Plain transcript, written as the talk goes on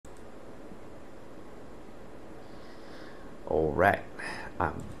Alright,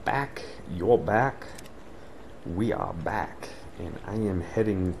 I'm back, you're back, we are back, and I am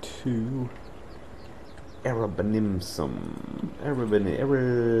heading to Herbalism.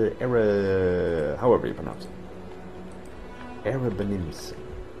 However you pronounce it. Herbalism.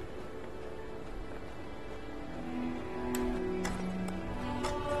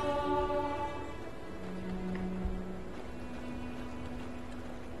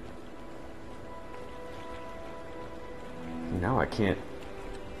 Now I can't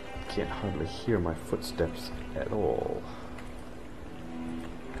hardly hear my footsteps at all.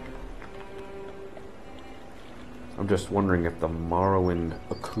 I'm just wondering if the Morrowind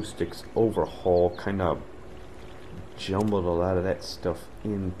Acoustics Overhaul kind of jumbled a lot of that stuff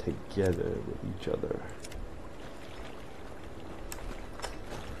in together with each other.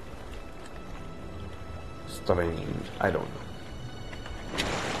 Strange, I don't know.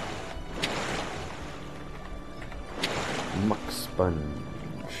 Muck sponge.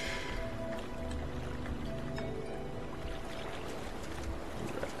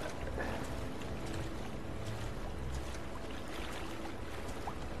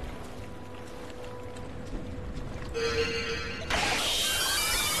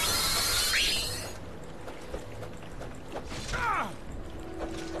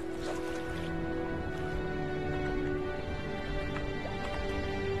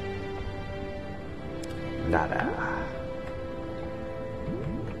 Nada.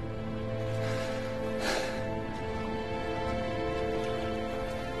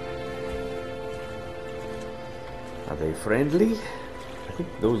 Are they friendly? I think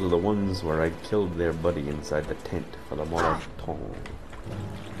those are the ones where I killed their buddy inside the tent for the Molotov.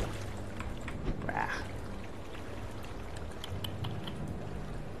 Rah.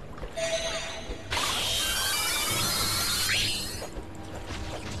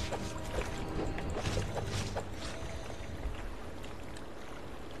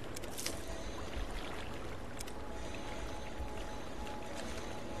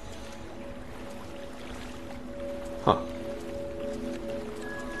 Huh.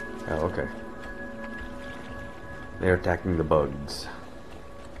 Oh, okay. They're attacking the bugs.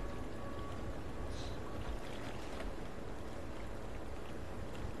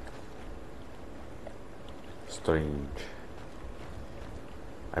 Strange.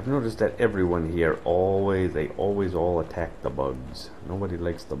 I've noticed that everyone here they always all attack the bugs. Nobody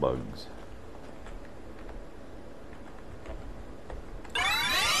likes the bugs.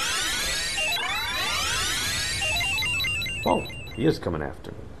 Oh, he is coming after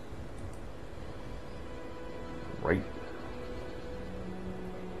me. Right.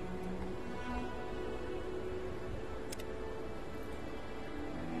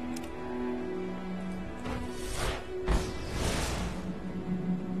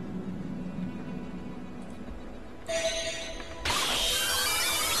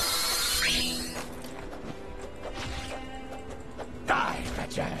 Die,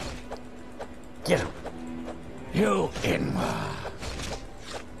 Fetcher. Get him. You in.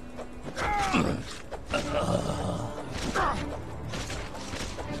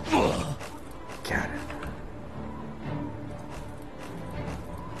 Got it.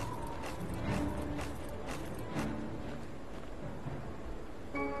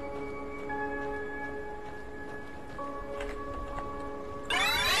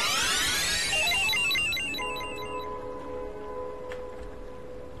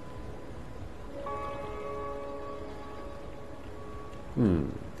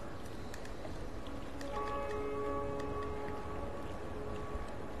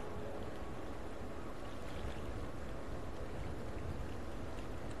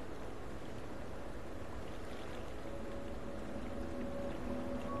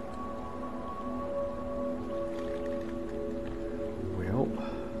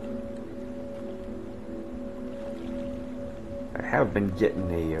 I have been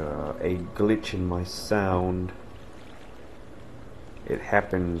getting a glitch in my sound. It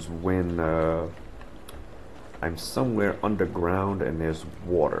happens when I'm somewhere underground and there's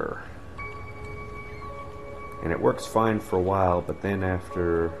water. And it works fine for a while, but then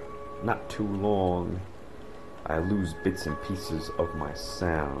after not too long, I lose bits and pieces of my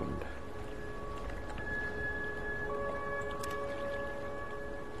sound.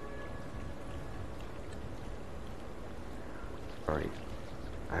 Alright,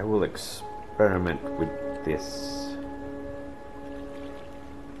 I will experiment with this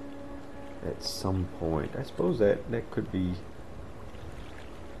at some point. I suppose that could be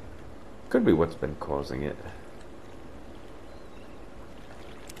what's been causing it.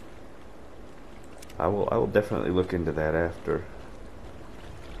 I will definitely look into that after.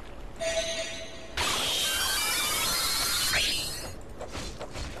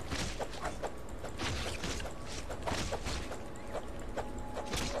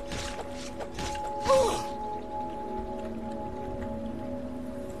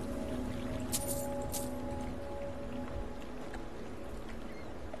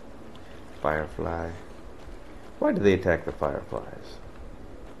 Firefly. Why do they attack the fireflies?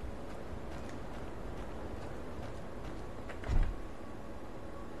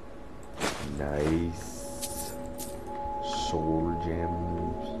 Nice. Soul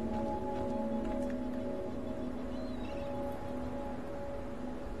gems.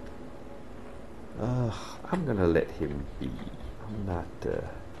 I'm gonna let him be. I'm not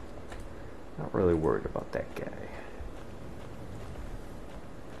really worried about that guy.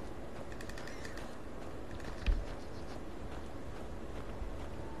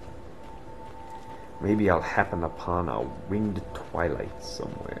 Maybe I'll happen upon a winged twilight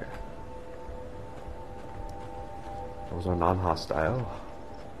somewhere. Those are non-hostile.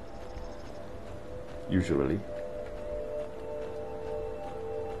 Usually.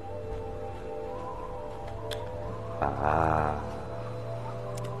 Ah.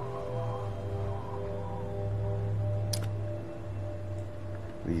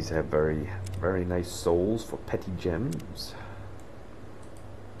 These have very, very nice souls for petty gems.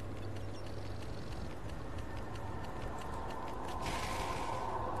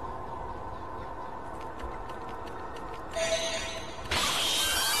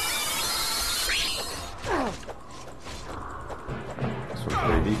 This one's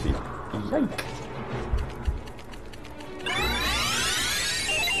pretty beefy. Yike!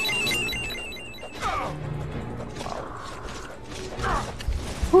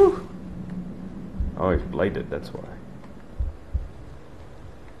 Whew. Oh, he's blighted, that's why.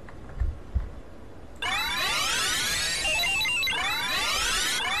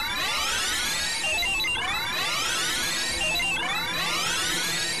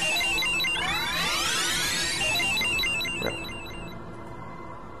 Yeah.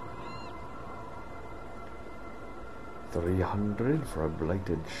 300 for a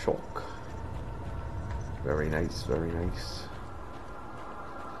blighted shock. Very nice, very nice.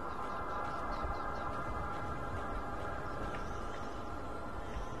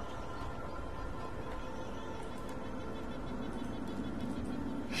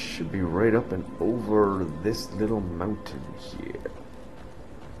 Should be right up and over this little mountain here.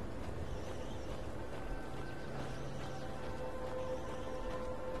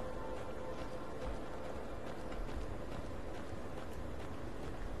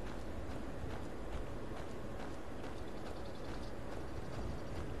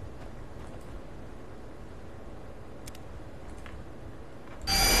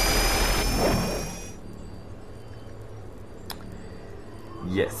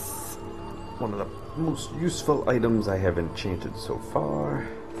 Yes, one of the most useful items I have enchanted so far.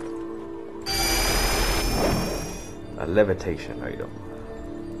 A levitation item.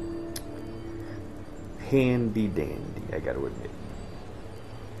 Handy dandy, I gotta admit.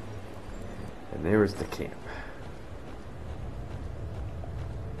 And there is the camp.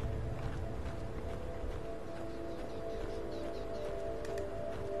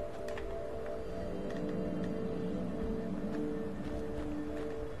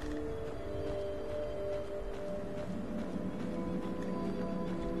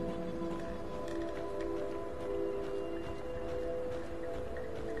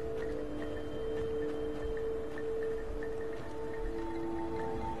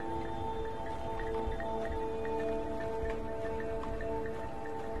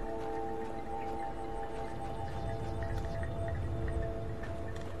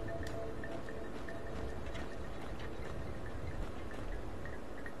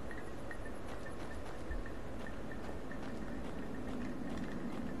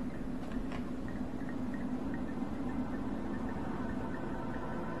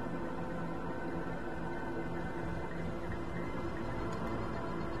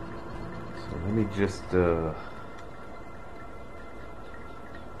 Let me just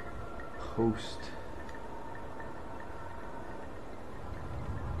post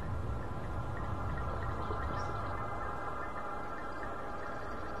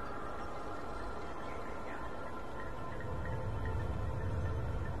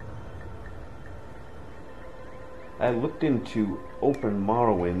I looked into Open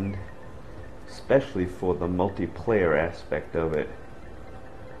Morrowind, especially for the multiplayer aspect of it.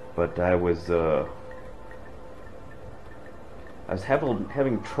 But I was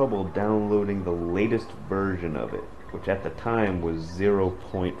having trouble downloading the latest version of it, which at the time was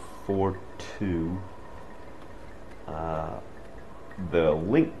 0.42. The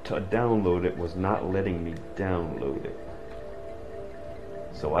link to download it was not letting me download it.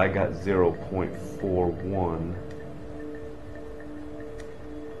 So I got 0.41.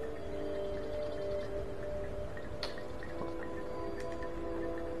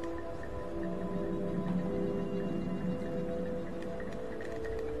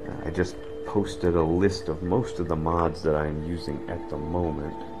 I just posted a list of most of the mods that I'm using at the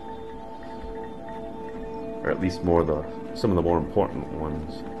moment, or at least some of the more important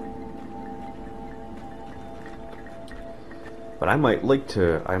ones. But I might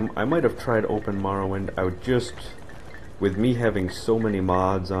have tried Open Morrowind. I would just, with me having so many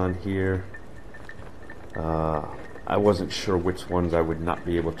mods on here, I wasn't sure which ones I would not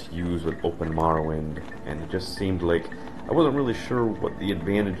be able to use with Open Morrowind, and it just seemed like I wasn't really sure what the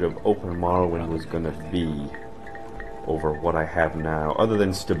advantage of Open Morrowind was going to be over what I have now, other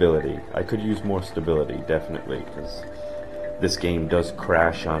than stability. I could use more stability, definitely, because this game does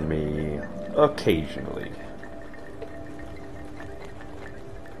crash on me occasionally.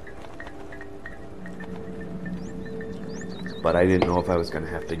 But I didn't know if I was going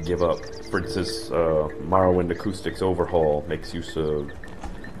to have to give up. For instance, Morrowind Acoustic's Overhaul makes use of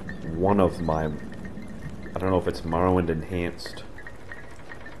one of my... I don't know if it's Morrowind Enhanced.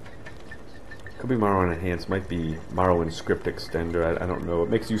 Could be Morrowind Enhanced, might be Morrowind Script Extender, I don't know. It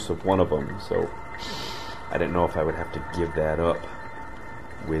makes use of one of them, so I didn't know if I would have to give that up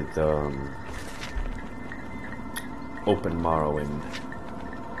with Open Morrowind.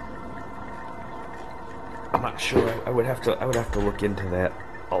 I'm not sure. I would have to look into that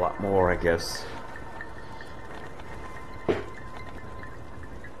a lot more, I guess.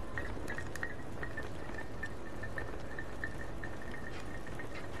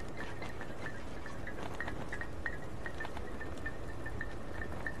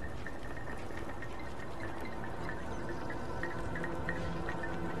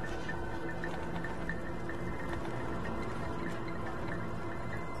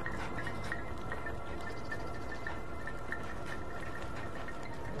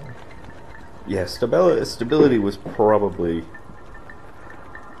 Yeah, stability was probably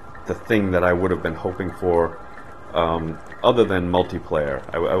the thing that I would have been hoping for, other than multiplayer.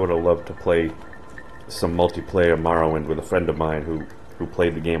 I would have loved to play some multiplayer Morrowind with a friend of mine who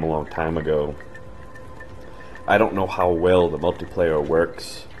played the game a long time ago. I don't know how well the multiplayer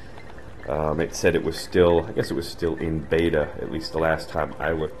works. It said it was still, I guess it was still in beta, at least the last time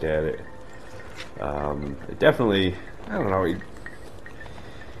I looked at it. It definitely, I don't know,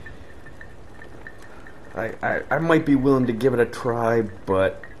 I might be willing to give it a try,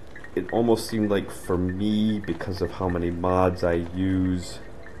 but it almost seemed like for me, because of how many mods I use,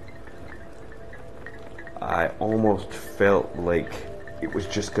 I almost felt like it was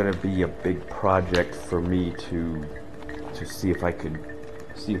just going to be a big project for me to see if I could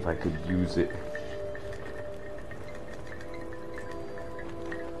use it.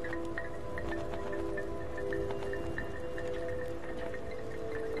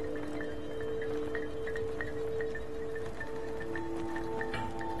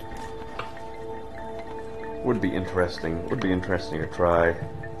 Would be interesting to try.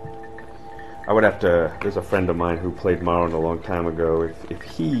 I would have to, there's a friend of mine who played Morrowind a long time ago. If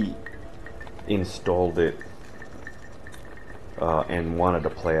he installed it and wanted to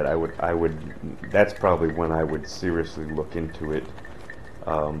play it, I would, that's probably when I would seriously look into it.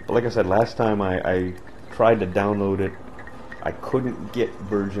 But like I said, last time I tried to download it, I couldn't get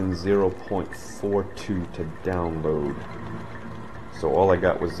version 0.42 to download. So all I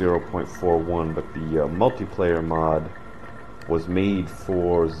got was 0.41, but the multiplayer mod was made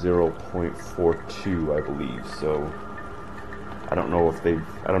for 0.42, I believe. So I don't know if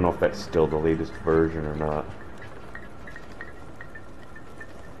that's still the latest version or not.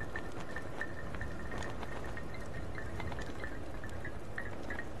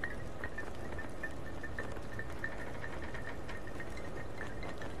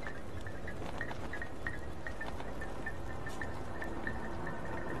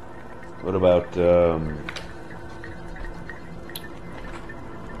 What about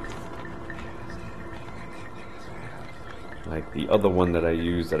like the other one that I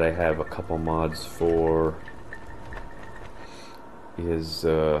use that I have a couple mods for is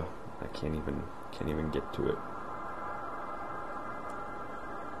I can't even get to it.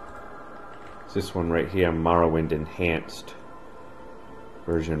 It's this one right here, Morrowind Enhanced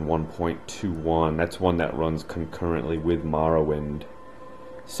version 1.21. That's one that runs concurrently with Morrowind.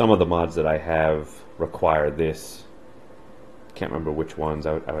 Some of the mods that I have require this. Can't remember which ones.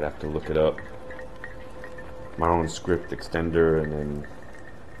 I would have to look it up. Morrowind Script Extender, and then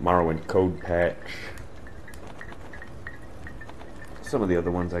Morrowind Code Patch. Some of the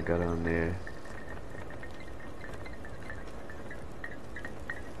other ones I got on there.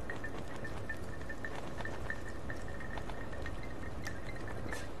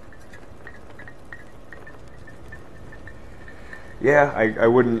 Yeah, I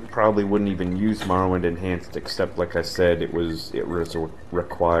probably wouldn't even use Morrowind Enhanced, except like I said, it was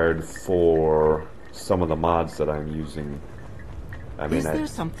required for some of the mods that I'm using. I mean, Is there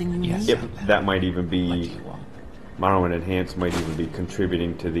something you Yes, need? that might even What do be you want? Morrowind Enhanced might even be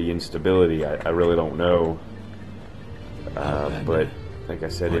contributing to the instability. I really don't know. Then, But like I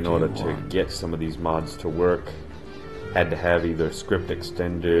said, what in do order you to want? get some of these mods to work, had to have either script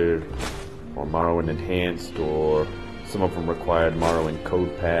extended or Morrowind Enhanced, or some of them required Morrowind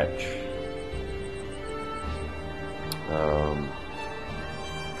code patch.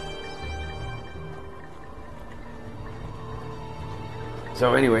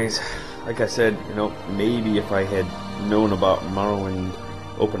 So anyways, like I said, you know, maybe if I had known about Morrowind,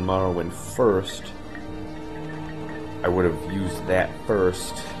 Open Morrowind first, I would have used that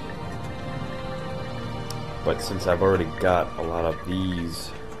first. But since I've already got a lot of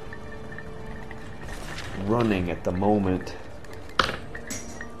these running at the moment, it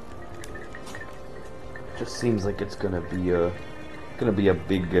just seems like it's gonna be a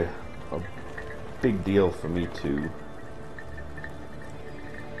big deal for me to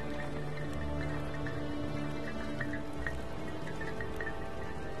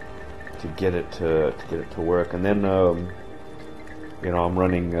get it to work. And then you know, I'm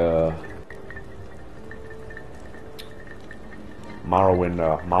running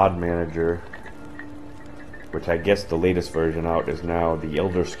Morrowind mod manager, which I guess the latest version out is now the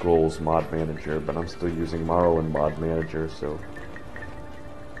Elder Scrolls mod manager, but I'm still using Morrowind mod manager, so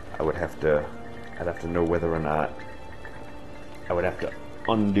I'd have to know whether or not I would have to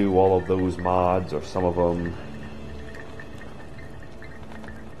undo all of those mods or some of them.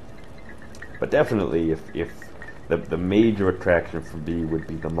 But definitely, if the major attraction for me would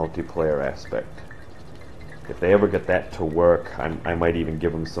be the multiplayer aspect. If they ever get that to work, I might even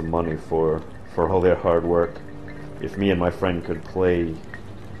give them some money for all their hard work. If me and my friend could play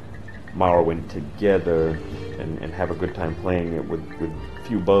Morrowind together and have a good time playing it with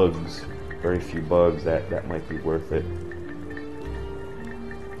few bugs, very few bugs, that might be worth it.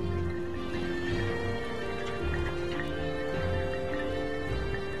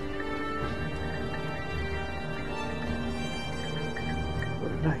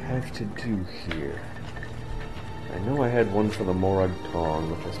 What did I have to do here? I know I had one for the Morag Tong,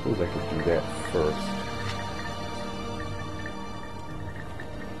 which I suppose I could do that first.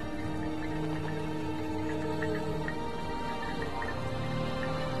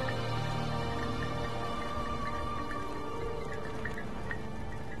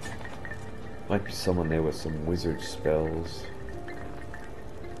 Might be someone there with some wizard spells.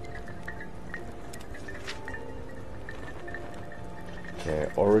 Okay,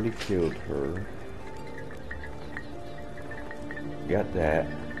 I already killed her. Got that.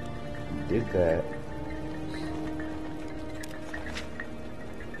 Did that.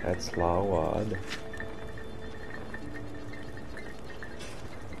 That's Lawad.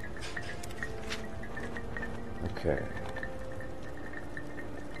 Okay.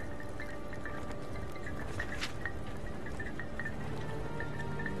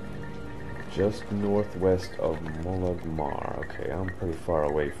 Just northwest of Molagmar. Okay, I'm pretty far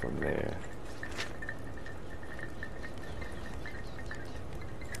away from there.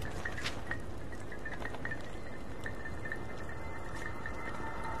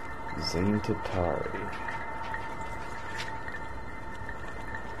 Zain Tatari.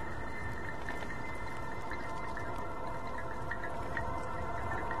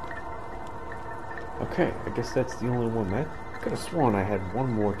 Okay, I guess that's the only one. I could have sworn I had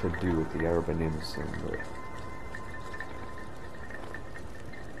one more to do with the Herbalism, but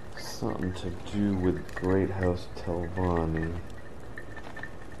something to do with Great House Telvanni.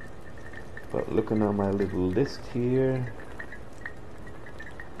 But looking at my little list here,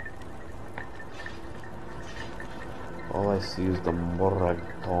 all I see is the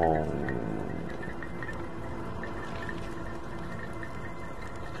Moragtong.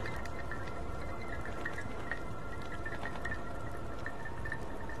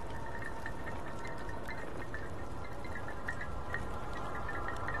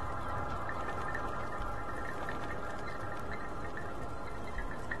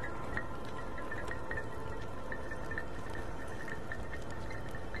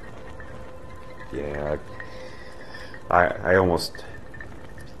 Yeah, I almost,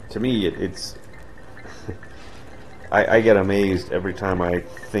 to me, it's, I get amazed every time I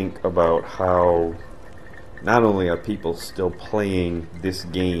think about how not only are people still playing this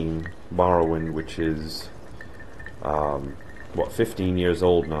game, Morrowind, which is, what, 15 years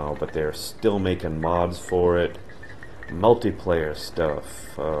old now, but they're still making mods for it, multiplayer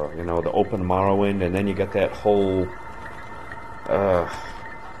stuff, you know, the Open Morrowind, and then you got that whole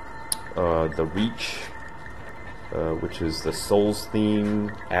the Reach, which is the Souls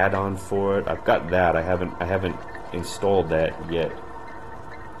theme add-on for it. I've got that. I haven't installed that yet.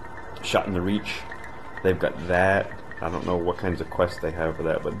 Shot in the Reach, they've got that. I don't know what kinds of quests they have for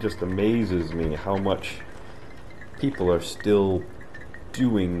that, but it just amazes me how much people are still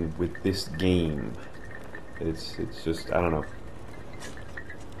doing with this game. It's just, I don't know.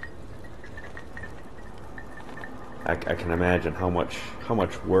 I can imagine how much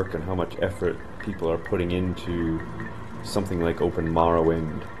work and how much effort people are putting into something like Open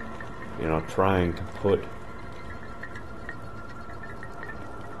Morrowind. You know, trying to put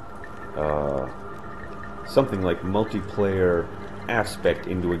something like multiplayer aspect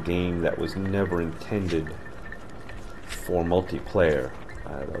into a game that was never intended for multiplayer.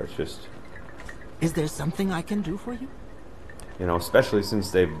 It's just... Is there something I can do for you? You know, especially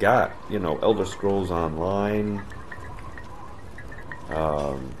since they've got, you know, Elder Scrolls Online,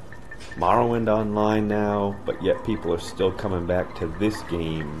 Morrowind Online now, but yet people are still coming back to this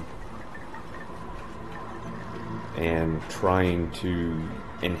game and trying to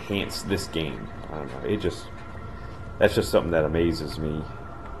enhance this game. I don't know, that's just something that amazes me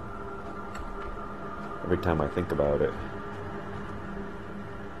every time I think about it.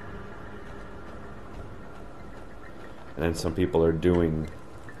 And then some people are doing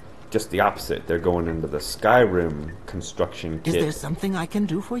just the opposite. They're going into the Skyrim construction kit. Is there something I can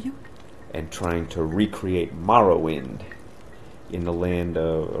do for you? And trying to recreate Morrowind in the land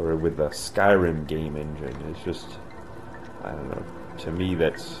of, or with the Skyrim game engine. It's just, I don't know. To me,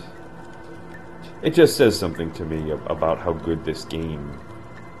 it just says something to me about how good this game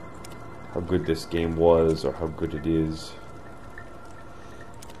was, or how good it is.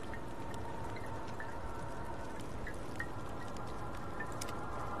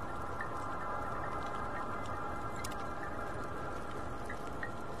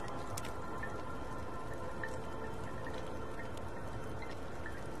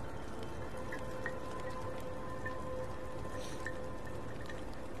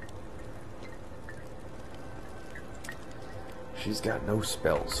 She's got no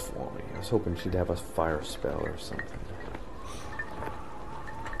spells for me. I was hoping she'd have a fire spell or something.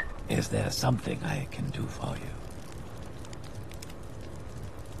 Is there something I can do for you?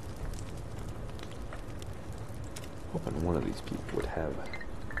 Hoping one of these people would have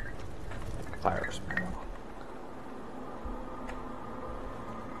a fire spell.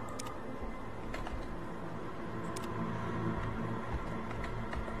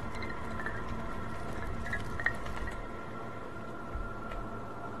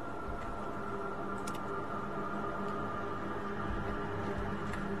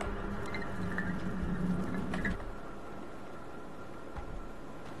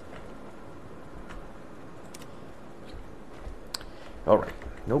 Alright,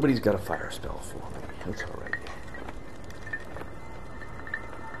 nobody's got a fire spell for me. That's alright.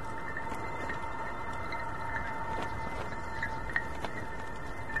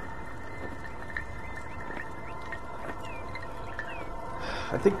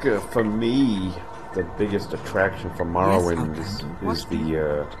 I think for me, the biggest attraction for Morrowind is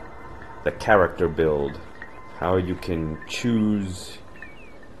the character build. How you can choose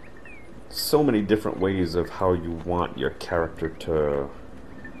so many different ways of how you want your character to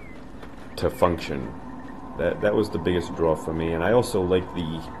function. That was the biggest draw for me, and I also like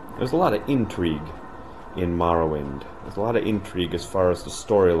there's a lot of intrigue in Morrowind. There's a lot of intrigue as far as the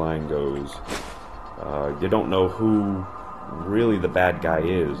storyline goes. You don't know who really the bad guy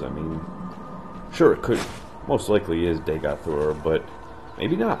is. I mean, sure, it could, most likely is Dagathor, but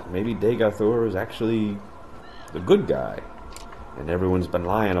maybe not. Maybe Dagathor is actually the good guy, and everyone's been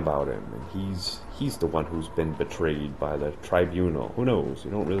lying about him, and he's the one who's been betrayed by the tribunal. Who knows? You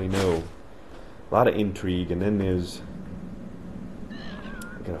don't really know. A lot of intrigue, and then there's...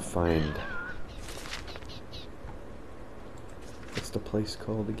 I gotta find... What's the place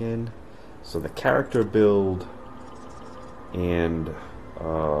called again? So the character build and...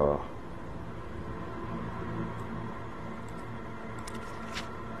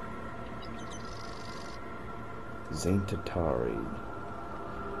 Zaintatari.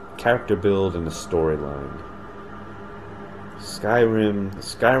 Character build and the storyline.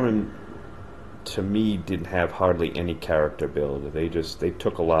 Skyrim to me didn't have hardly any character build. They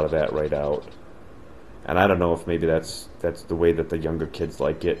took a lot of that right out. And I don't know if maybe that's the way that the younger kids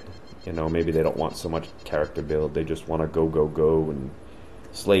like it. You know, maybe they don't want so much character build. They just want to go and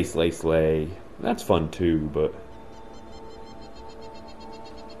slay. That's fun too, but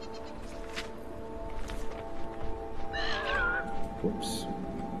whoops.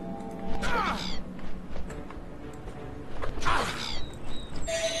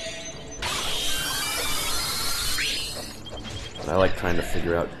 I like trying to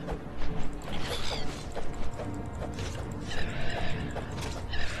figure out...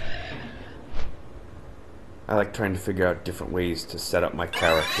 different ways to set up my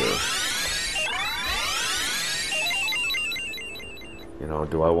character. You know,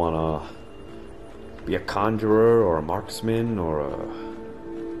 do I want to be a conjurer or a marksman or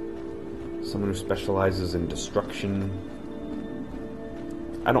someone who specializes in destruction?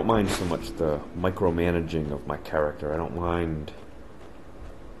 I don't mind so much the micromanaging of my character. I don't mind...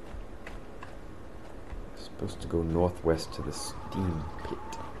 I'm supposed to go northwest to the steam pit.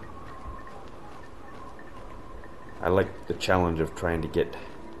 I like the challenge of trying to get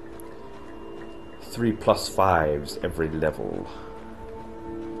 3 plus 5s every level.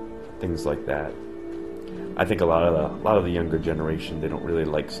 Things like that. I think a lot of the younger generation, they don't really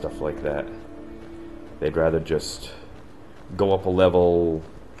like stuff like that. They'd rather just go up a level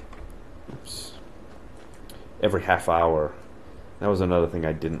every half hour. That was another thing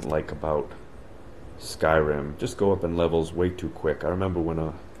I didn't like about Skyrim. Just go up in levels way too quick. I remember when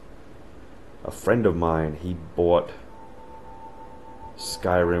a friend of mine, he bought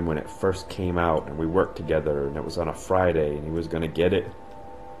Skyrim when it first came out, and we worked together, and it was on a Friday, and he was going to get it.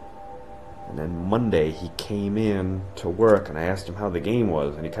 And then Monday, he came in to work, and I asked him how the game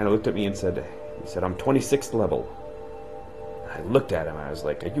was, and he kind of looked at me and said, I'm 26th level. And I looked at him, and I was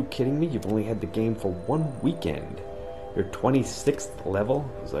like, are you kidding me? You've only had the game for 1 weekend. You're 26th level?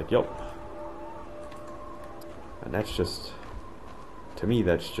 He's like, yup. And that's just... to me,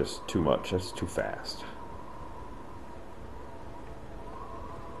 that's just too much. That's too fast.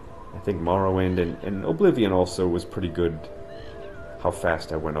 I think Morrowind and Oblivion also was pretty good. How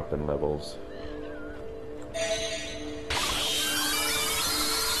fast I went up in levels.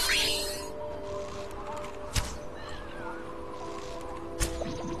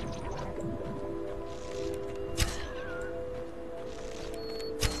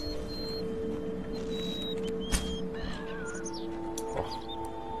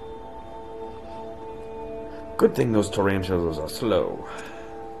 Good thing those tarantulas are slow.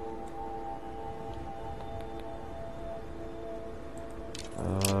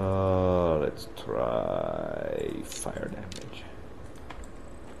 Let's try fire damage.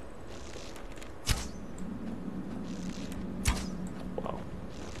 Wow.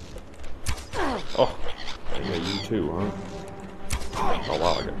 Oh, I got you too, huh? Oh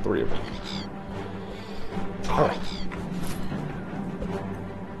wow, I got 3 of them. Alright.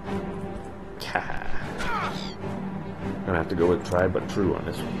 Gonna have to go with tried but true on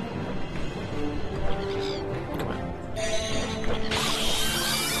this one. Come on.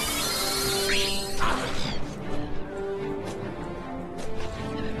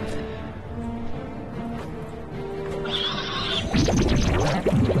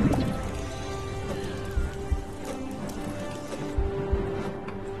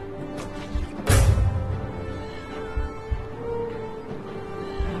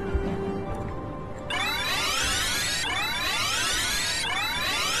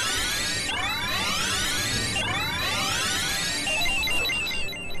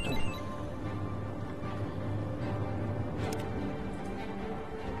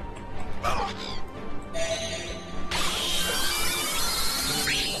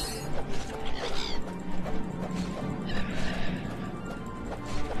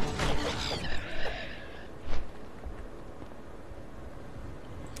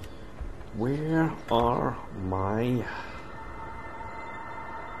 Where are my...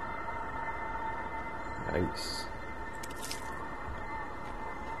 Nice.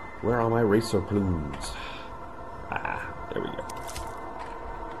 Where are my racer plumes? Ah, there we go.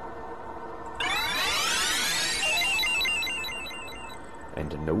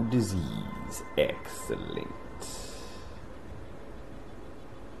 And no disease. Excellent.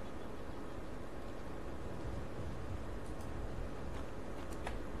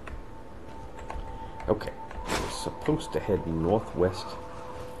 Okay, we're supposed to head northwest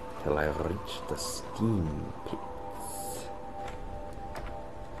till I reach the steam pits.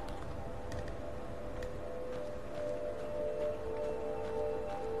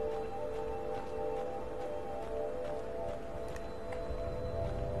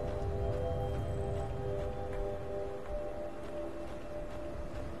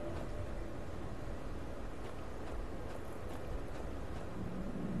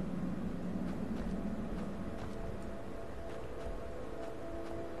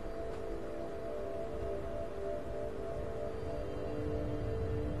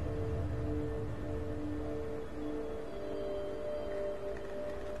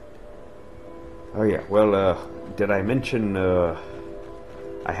 Oh yeah, well, did I mention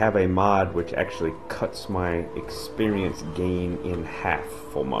I have a mod which actually cuts my experience gain in half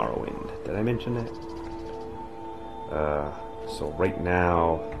for Morrowind. Did I mention that? So right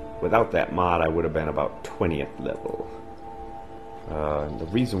now, without that mod, I would have been about 20th level. And the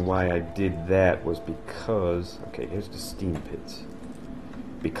reason why I did that was because... Okay, here's the Steam Pits.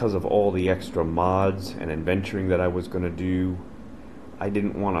 Because of all the extra mods and adventuring that I was going to do, I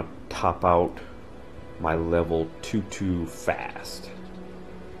didn't want to top out my level too fast.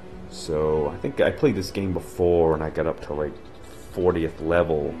 So I think I played this game before and I got up to like 40th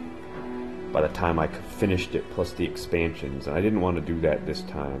level by the time I finished it, plus the expansions, and I didn't want to do that this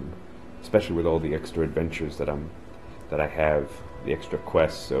time, especially with all the extra adventures that I have, the extra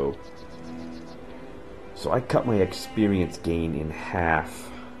quests. So I cut my experience gain in half.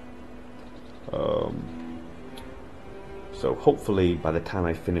 So hopefully by the time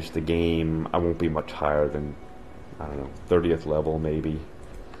I finish the game, I won't be much higher than, I don't know, 30th level maybe.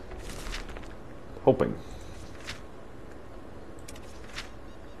 Hoping.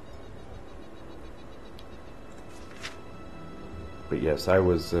 But yes, I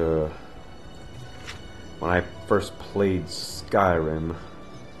was, when I first played Skyrim,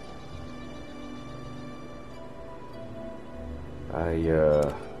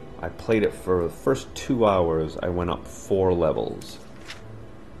 I played it for the first 2 hours. I went up 4 levels.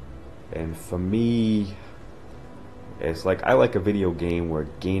 And for me, it's like, I like a video game where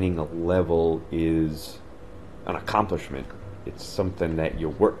gaining a level is an accomplishment. It's something that you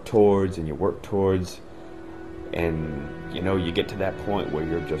work towards and you work towards, and you know, you get to that point where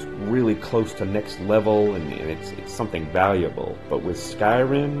you're just really close to next level, and it's something valuable. But with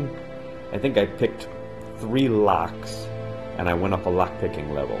Skyrim, I think I picked 3 locks and I went up a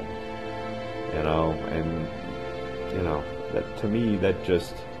lock-picking level. You know, and you know, that to me, that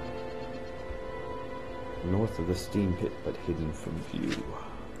just... North of the steam pit, but hidden from view.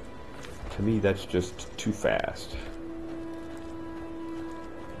 To me, that's just too fast.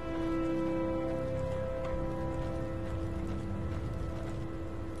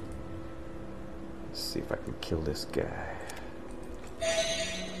 Let's see if I can kill this guy.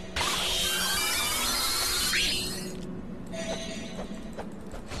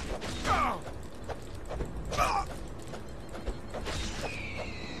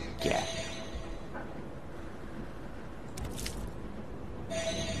 Yeah.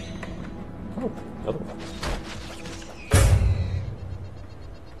 Oh, another one.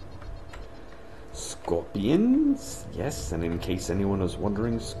 Scorpions? Yes, and in case anyone was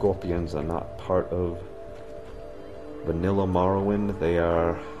wondering, scorpions are not part of vanilla Morrowind. They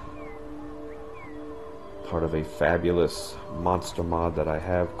are part of a fabulous monster mod that I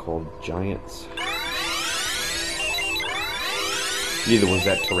have called Giants. Neither was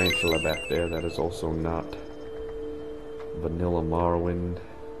that tarantula back there. That is also not vanilla Morrowind.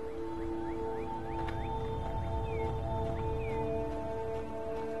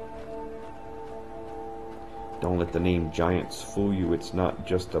 Don't let the name Giants fool you. It's not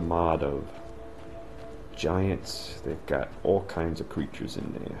just a mod of giants. They've got all kinds of creatures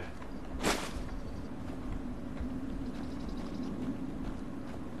in there.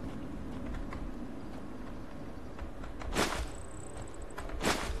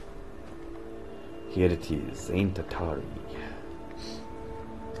 Here it is, Ain Tatari.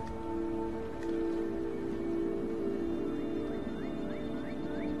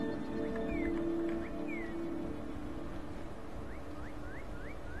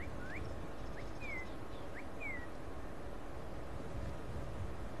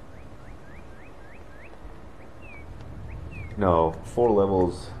 No, 4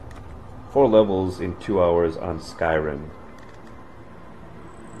 levels in 2 hours on Skyrim.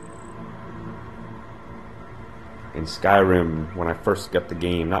 In Skyrim, when I first got the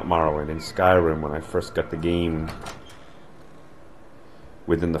game, not Morrowind, in Skyrim, when I first got the game,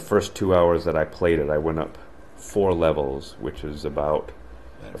 within the first 2 hours that I played it, I went up 4 levels, which is about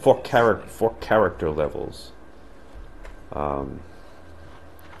 4 character levels.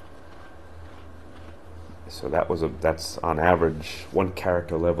 So that's on average 1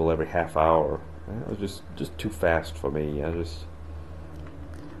 character level every half hour. It was just too fast for me.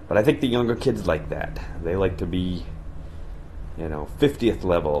 But I think the younger kids like that. They like to be, you know, 50th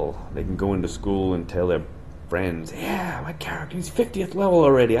level. They can go into school and tell their friends, yeah, my character's 50th level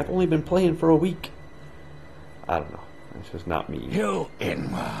already. I've only been playing for a week. I don't know. It's just not me. You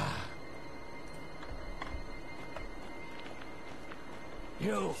Inma.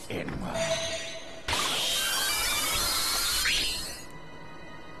 You Inma.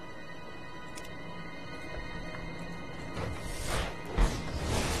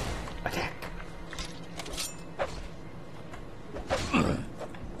 Attack.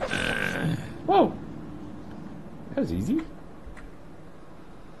 That was easy.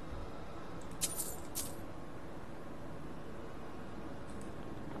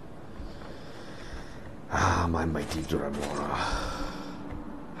 Ah, my mighty Dramora.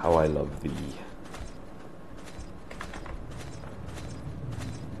 How I love thee.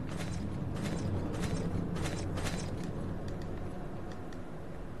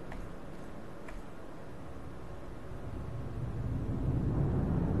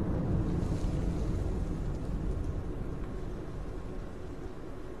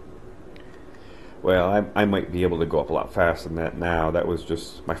 Well, I might be able to go up a lot faster than that now. That was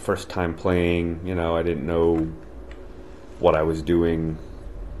just my first time playing. You know, I didn't know what I was doing.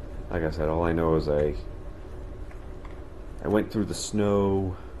 Like I said, all I know is I went through the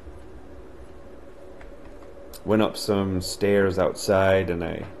snow, went up some stairs outside, and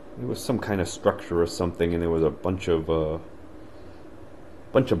it was some kind of structure or something, and there was a bunch of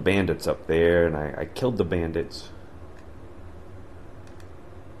bandits up there, and I killed the bandits.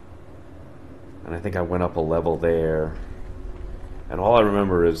 And I think I went up a level there. And all I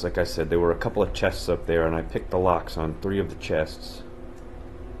remember is, like I said, there were a couple of chests up there, and I picked the locks on 3 of the chests.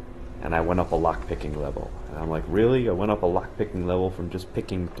 And I went up a lock-picking level. And I'm like, really? I went up a lock-picking level from just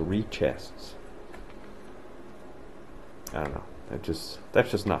picking 3 chests? I don't know.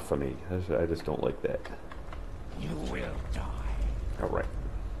 That's just not for me. I just don't like that. You will die. Alright.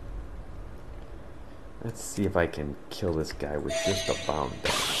 Let's see if I can kill this guy with just a bound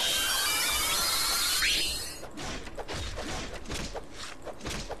damage.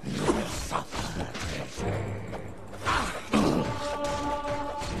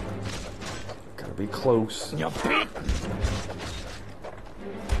 Gotta be close. You're beaten.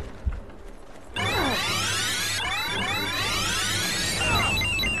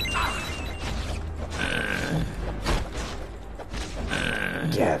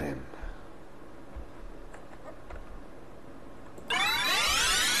 Get him.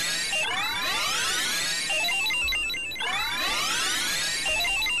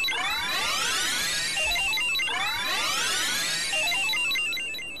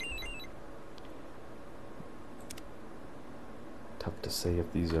 Tough to say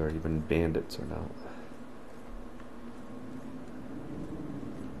if these are even bandits or not.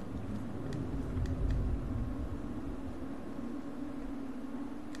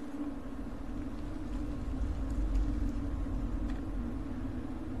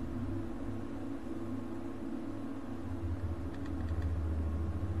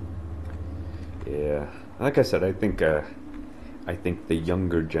 Yeah, like I said, I think the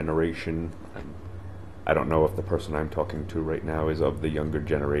younger generation. I don't know if the person I'm talking to right now is of the younger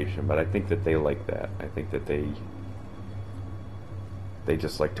generation, but I think that they like that. I think that they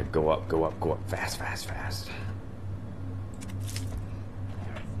just like to go up, fast, fast, fast.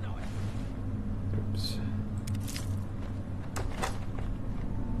 Oops.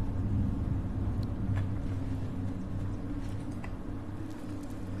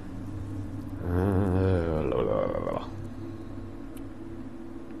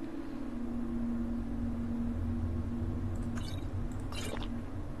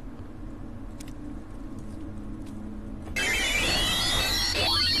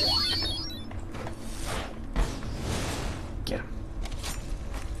 Get him.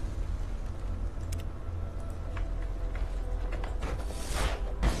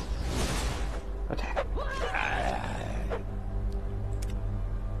 Attack.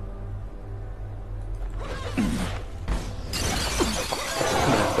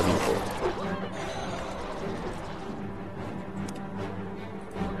 That's the default.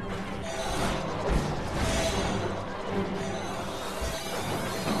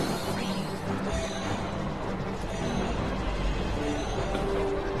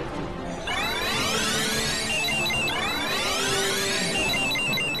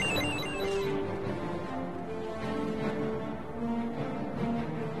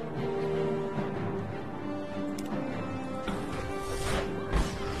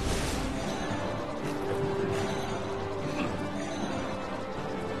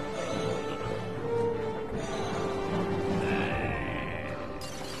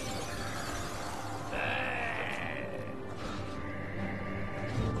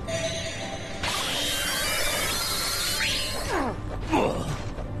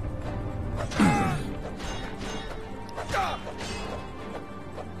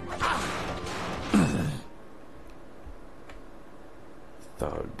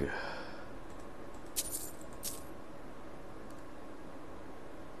 Thug.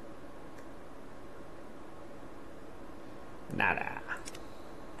 Nada.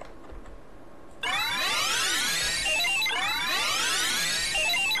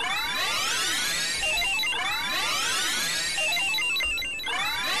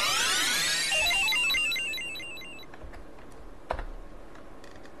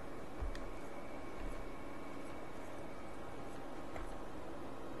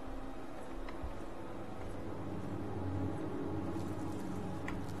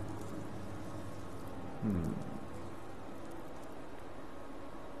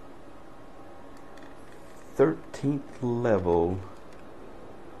 14th level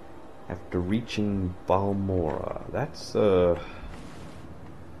after reaching Balmora. That's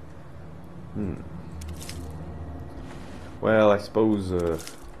well, I suppose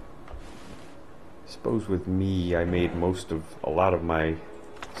with me, I made a lot of my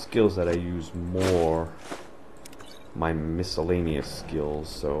skills that I use more my miscellaneous skills,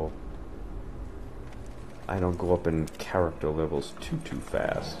 so I don't go up in character levels too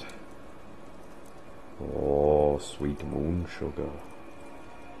fast. Oh, sweet moon sugar.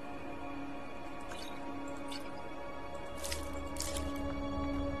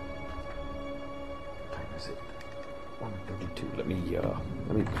 What time is it? 1:32. Let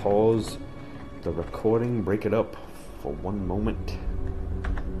me pause the recording, break it up for one moment.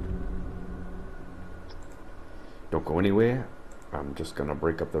 Don't go anywhere. I'm just gonna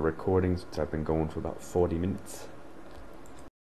break up the recording since I've been going for about 40 minutes.